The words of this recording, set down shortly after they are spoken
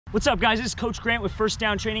What's up, guys? This is Coach Grant with First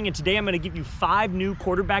Down Training, and today I'm going to give you 5 new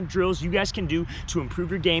quarterback drills you guys can do to improve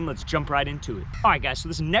your game. Let's jump right into it. All right, guys, so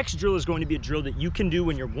this next drill is going to be a drill that you can do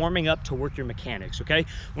when you're warming up to work your mechanics, okay?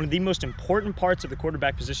 One of the most important parts of the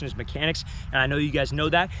quarterback position is mechanics, and I know you guys know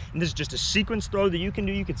that. And this is just a sequence throw that you can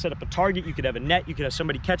do. You could set up a target, you could have a net, you could have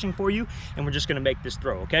somebody catching for you, and we're just going to make this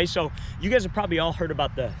throw, okay? So you guys have probably all heard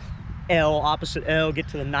about the L, opposite L, get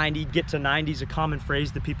to the 90, get to 90 is a common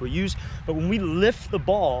phrase that people use. But when we lift the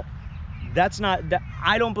ball,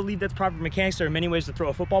 I don't believe that's proper mechanics. There are many ways to throw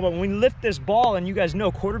a football, but when we lift this ball, and you guys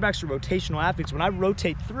know quarterbacks are rotational athletes, when I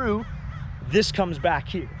rotate through, this comes back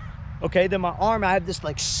here. Okay, then my arm, I have this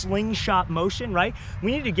like slingshot motion, right?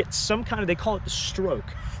 We need to get some kind of, they call it the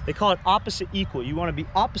stroke. They call it opposite equal. You want to be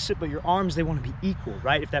opposite, but your arms, they want to be equal,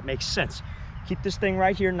 right? If that makes sense. Keep this thing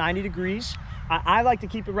right here, 90 degrees. I like to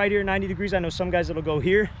keep it right here, 90 degrees. I know some guys that'll go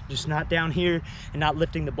here, just not down here, and not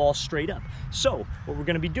lifting the ball straight up. So what we're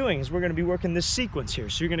gonna be doing is we're gonna be working this sequence here.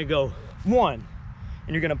 So you're gonna go 1,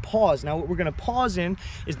 and you're gonna pause. Now what we're gonna pause in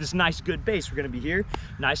is this nice good base. We're gonna be here,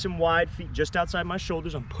 nice and wide, feet just outside my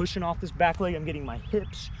shoulders. I'm pushing off this back leg. I'm getting my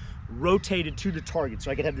hips rotated to the target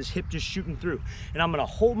so I can have this hip just shooting through. And I'm gonna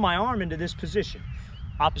hold my arm into this position,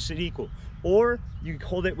 opposite equal. Or you can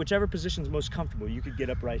hold it whichever position is most comfortable. You could get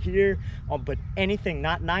up right here, but anything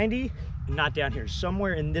not 90, not down here,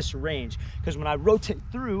 somewhere in this range. Because when I rotate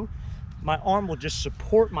through, my arm will just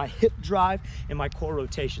support my hip drive and my core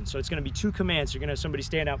rotation. So it's gonna be 2 commands. You're gonna have somebody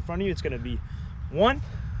stand out in front of you. It's gonna be 1,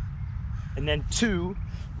 and then 2,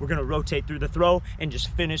 we're gonna rotate through the throw and just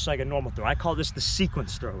finish like a normal throw. I call this the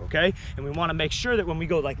sequence throw, okay? And we wanna make sure that when we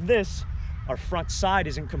go like this, our front side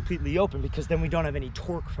isn't completely open, because then we don't have any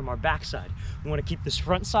torque from our backside. We want to keep this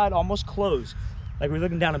front side almost closed, like we're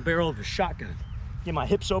looking down a barrel of a shotgun. Get my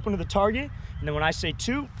hips open to the target, and then when I say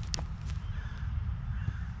 2,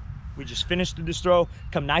 we just finish through this throw,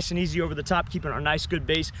 come nice and easy over the top, keeping our nice good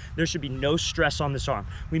base. There should be no stress on this arm.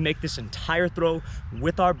 We make this entire throw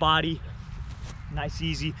with our body, nice,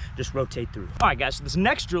 easy, just rotate through. All right, guys, so this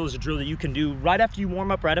next drill is a drill that you can do right after you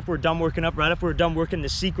warm up, right after we're done working up, right after we're done working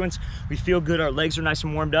this sequence. We feel good, our legs are nice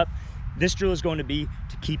and warmed up. This drill is going to be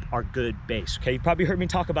to keep our good base, okay? You probably heard me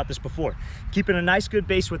talk about this before. Keeping a nice good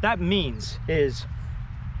base, what that means is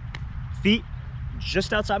feet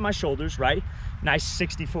just outside my shoulders, right? Nice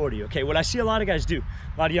 60-40, okay? What I see a lot of guys do,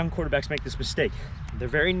 a lot of young quarterbacks make this mistake. They're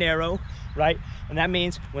very narrow, right? And that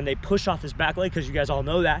means when they push off this back leg, because you guys all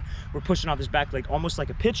know that, we're pushing off this back leg almost like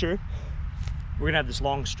a pitcher, we're gonna have this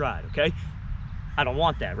long stride, okay? I don't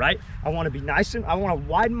want that, right? I wanna be nice, and I wanna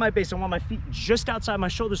widen my base. I want my feet just outside my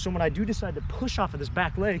shoulders, so when I do decide to push off of this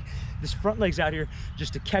back leg, this front leg's out here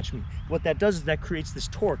just to catch me. What that does is that creates this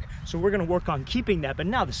torque. So we're gonna work on keeping that. But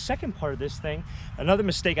now the second part of this thing, another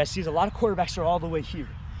mistake I see is a lot of quarterbacks are all the way here,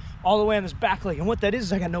 all the way on this back leg. And what that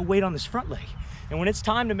is I got no weight on this front leg. And when it's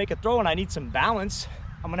time to make a throw and I need some balance,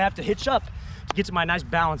 I'm gonna have to hitch up to get to my nice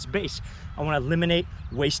balanced base. I wanna eliminate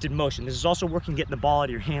wasted motion. This is also working getting the ball out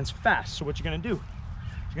of your hands fast. So what you're gonna do,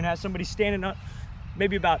 you're gonna have somebody standing up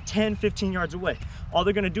maybe about 10, 15 yards away. All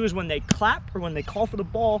they're gonna do is when they clap or when they call for the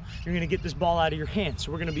ball, you're gonna get this ball out of your hands.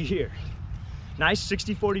 So we're gonna be here. Nice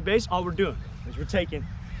 60-40 base. All we're doing is we're taking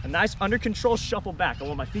a nice under control shuffle back. I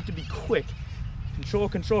want my feet to be quick. Control,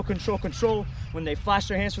 control, control, control. When they flash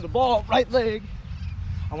their hands for the ball, right leg,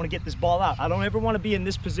 I want to get this ball out. I don't ever want to be in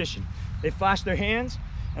this position. They flash their hands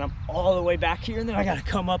and I'm all the way back here, and then I got to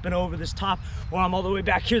come up and over this top, or I'm all the way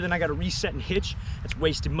back here, then I got to reset and hitch. That's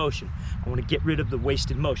wasted motion. I want to get rid of the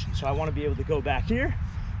wasted motion. So I want to be able to go back here,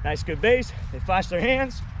 nice good base. They flash their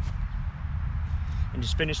hands and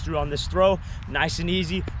just finish through on this throw. Nice and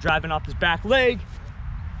easy, driving off this back leg,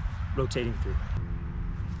 rotating through.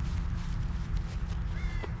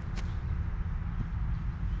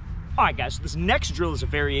 All right, guys, so this next drill is a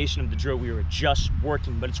variation of the drill we were just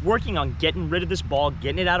working, but it's working on getting rid of this ball,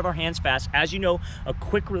 getting it out of our hands fast. As you know, a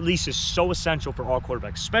quick release is so essential for all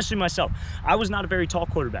quarterbacks, especially myself. I was not a very tall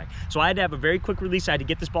quarterback, so I had to have a very quick release. I had to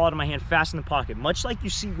get this ball out of my hand fast in the pocket, much like you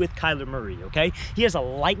see with Kyler Murray, okay? He has a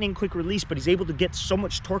lightning quick release, but he's able to get so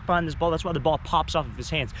much torque behind this ball. That's why the ball pops off of his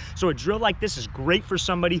hands. So a drill like this is great for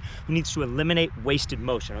somebody who needs to eliminate wasted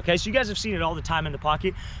motion, okay? So you guys have seen it all the time in the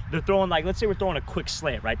pocket. They're throwing, like, let's say we're throwing a quick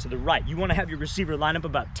slant, right, to the right. You want to have your receiver line up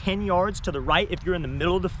about 10 yards to the right. If you're in the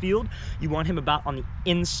middle of the field, you want him about on the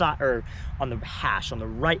inside, or on the hash, on the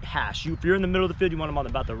right hash. If you're in the middle of the field, you want him on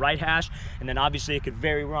about the right hash. And then obviously it could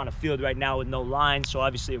vary. We're on a field right now with no line, so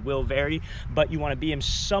obviously it will vary, but you want to be him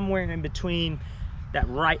somewhere in between that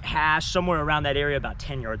right hash, somewhere around that area, about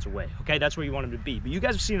 10 yards away, okay? That's where you want him to be. But you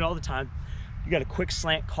guys have seen it all the time. You got a quick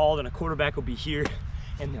slant called and a quarterback will be here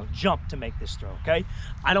and they'll jump to make this throw, okay?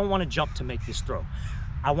 I don't want to jump to make this throw.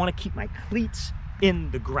 I want to keep my cleats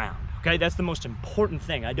in the ground. Okay, that's the most important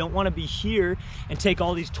thing. I don't want to be here and take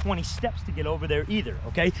all these 20 steps to get over there either,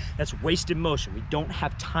 okay? That's wasted motion. We don't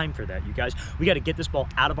have time for that, you guys. We got to get this ball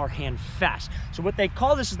out of our hand fast. So what they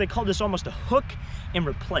call this is they call this almost a hook and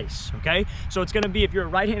replace, okay? So it's going to be, if you're a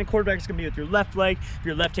right-handed quarterback, it's going to be with your left leg. If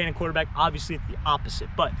you're a left-handed quarterback, obviously it's the opposite.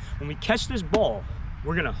 But when we catch this ball,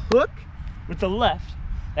 we're going to hook with the left.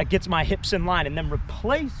 That gets my hips in line, and then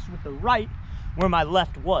replace with the right where my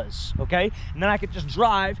left was, okay? And then I could just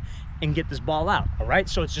drive and get this ball out, all right?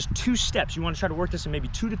 So it's just 2 steps. You want to try to work this in maybe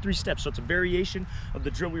 2 to 3 steps. So it's a variation of the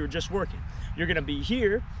drill we were just working. You're gonna be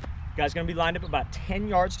here. You guys gonna be lined up about 10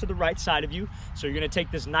 yards to the right side of you. So you're gonna take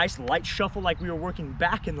this nice light shuffle like we were working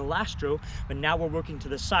back in the last drill, but now we're working to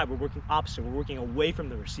the side. We're working opposite. We're working away from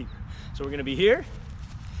the receiver. So we're gonna be here,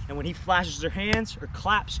 and when he flashes their hands or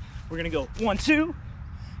claps, we're gonna go 1, 2,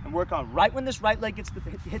 and work on right when this right leg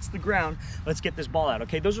hits the ground, let's get this ball out,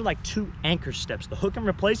 okay? Those are like 2 anchor steps. The hook and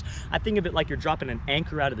replace, I think of it like you're dropping an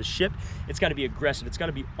anchor out of the ship. It's gotta be aggressive. It's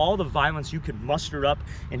gotta be all the violence you could muster up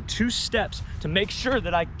in 2 steps to make sure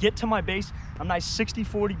that I get to my base. I'm nice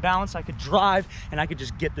 60-40 balance. I could drive and I could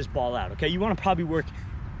just get this ball out, okay? You wanna probably work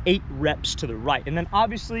 8 reps to the right. And then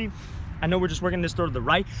obviously, I know we're just working this throw to the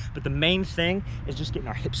right, but the main thing is just getting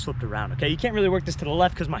our hips flipped around, okay? You can't really work this to the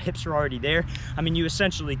left because my hips are already there. I mean, you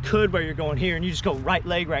essentially could where you're going here and you just go right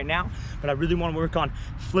leg right now, but I really want to work on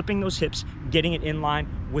flipping those hips, getting it in line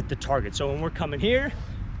with the target. So when we're coming here,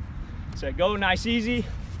 say go, nice, easy,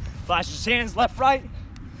 flash his hands, left, right,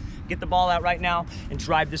 get the ball out right now and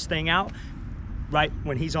drive this thing out. Right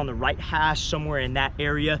when he's on the right hash, somewhere in that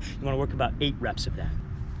area, you want to work about 8 reps of that.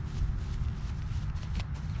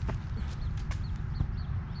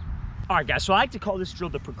 All right, guys, so I like to call this drill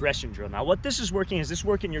the progression drill. Now, what this is working is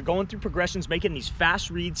you're going through progressions, making these fast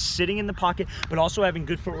reads, sitting in the pocket, but also having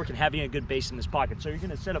good footwork and having a good base in this pocket. So you're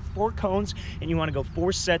gonna set up 4 cones and you wanna go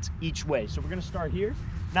 4 sets each way. So we're gonna start here.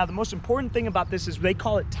 Now, the most important thing about this is they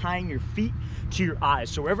call it tying your feet to your eyes.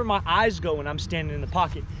 So wherever my eyes go when I'm standing in the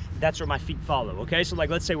pocket, that's where my feet follow, okay? So like,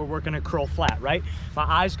 let's say we're working a curl flat, right? My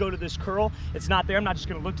eyes go to this curl, it's not there. I'm not just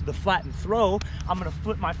gonna look to the flat and throw. I'm gonna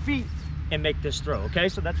flip my feet and make this throw, okay?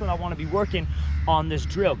 So that's what I wanna be working on this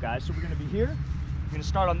drill, guys. So we're gonna be here. I'm gonna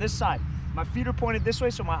start on this side. My feet are pointed this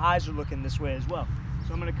way, so my eyes are looking this way as well.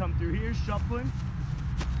 So I'm gonna come through here, shuffling,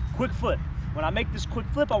 quick flip. When I make this quick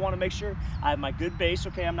flip, I wanna make sure I have my good base,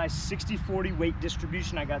 okay? I'm nice 60-40 weight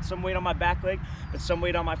distribution. I got some weight on my back leg, but some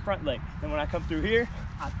weight on my front leg. Then when I come through here,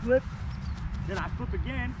 I flip, then I flip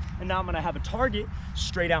again, and now I'm gonna have a target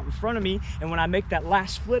straight out in front of me. And when I make that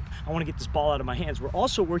last flip, I wanna get this ball out of my hands. We're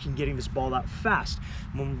also working getting this ball out fast.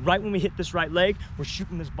 Right when we hit this right leg, we're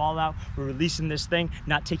shooting this ball out, we're releasing this thing,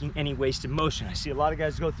 not taking any wasted motion. I see a lot of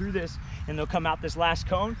guys go through this, and they'll come out this last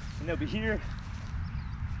cone, and they'll be here,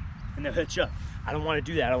 and they'll hitch up. I don't wanna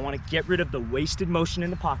do that. I wanna get rid of the wasted motion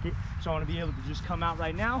in the pocket. So I wanna be able to just come out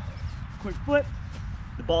right now, quick flip,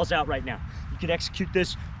 the ball's out right now. You could execute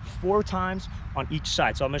this 4 times on each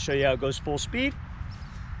side. So I'm gonna show you how it goes full speed.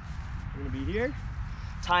 We're gonna be here,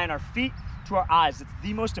 tying our feet to our eyes. It's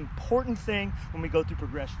the most important thing when we go through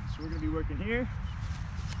progressions. So we're gonna be working here,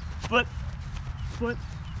 flip, flip,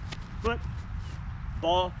 flip,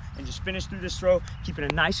 ball, and just finish through this throw, keeping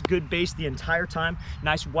a nice good base the entire time.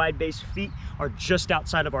 Nice wide base, feet are just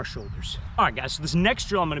outside of our shoulders. All right, guys, so this next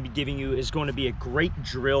drill I'm gonna be giving you is going to be a great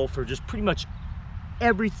drill for just pretty much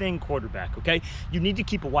everything quarterback, okay? You need to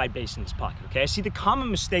keep a wide base in this pocket, okay? I see the common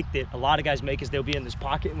mistake that a lot of guys make is they'll be in this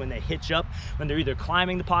pocket when they hitch up, when they're either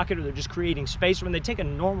climbing the pocket or they're just creating space, or when they take a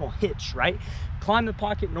normal hitch, right? Climb the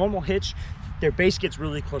pocket, normal hitch, their base gets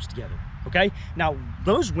really close together, okay? Now,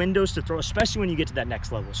 those windows to throw, especially when you get to that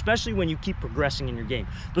next level, especially when you keep progressing in your game,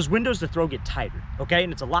 those windows to throw get tighter, okay?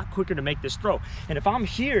 And it's a lot quicker to make this throw. And if I'm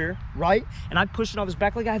here, right, and I'm pushing off this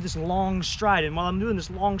back leg, I have this long stride, and while I'm doing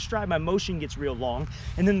this long stride, my motion gets real long,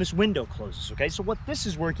 and then this window closes, okay? So what this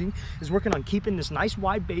is working on keeping this nice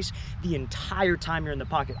wide base the entire time you're in the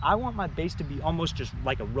pocket. I want my base to be almost just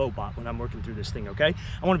like a robot when I'm working through this thing, okay?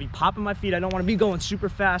 I wanna be popping my feet. I don't wanna be going super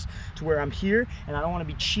fast to where I'm here, and I don't wanna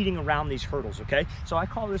be cheating around these hurdles, okay? So I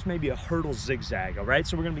call this maybe a hurdle zigzag, all right?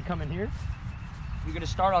 So we're gonna be coming here. We're gonna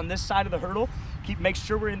start on this side of the hurdle. Make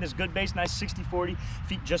sure we're in this good base, nice 60-40,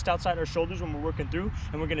 feet just outside our shoulders when we're working through.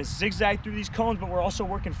 And we're gonna zigzag through these cones, but we're also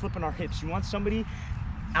working flipping our hips. You want somebody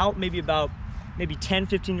out maybe 10,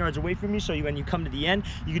 15 yards away from you, so when you come to the end,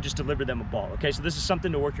 you can just deliver them a ball, okay? So this is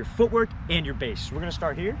something to work your footwork and your base. So we're gonna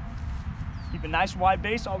start here. Keep a nice wide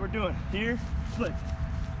base. All we're doing here, flip,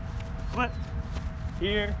 flip,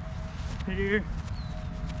 here, here,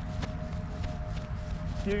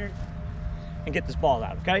 here, and get this ball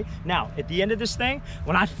out, okay? Now, at the end of this thing,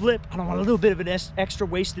 when I flip, I don't want a little bit of an extra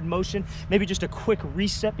wasted motion, maybe just a quick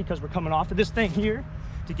reset because we're coming off of this thing here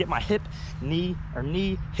to get my hip,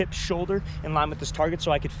 hip, shoulder in line with this target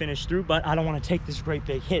so I could finish through, but I don't want to take this great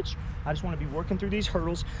big hitch. I just want to be working through these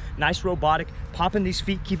hurdles, nice robotic, popping these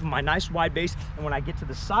feet, keeping my nice wide base, and when I get to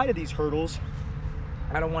the side of these hurdles,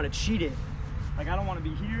 I don't want to cheat it. Like, I don't want to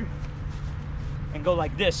be here and go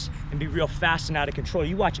like this and be real fast and out of control.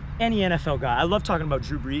 You watch any NFL guy, I love talking about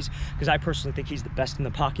Drew Brees because I personally think he's the best in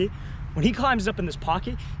the pocket. When he climbs up in this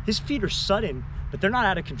pocket, his feet are sudden, but they're not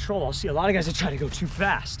out of control. I'll see a lot of guys that try to go too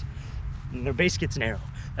fast and their base gets an arrow.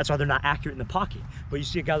 That's why they're not accurate in the pocket. But you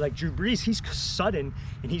see a guy like Drew Brees, he's sudden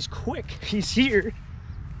and he's quick. He's here,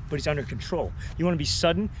 but he's under control. You want to be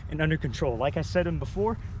sudden and under control. Like I said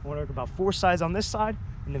before, I want to work about 4 sides on this side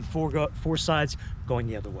and then four sides going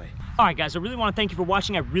the other way. All right, guys, I really want to thank you for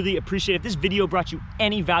watching. I really appreciate it. If this video brought you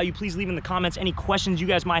any value, please leave in the comments any questions you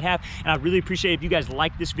guys might have. And I really appreciate it if you guys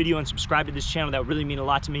like this video and subscribe to this channel. That would really mean a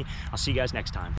lot to me. I'll see you guys next time.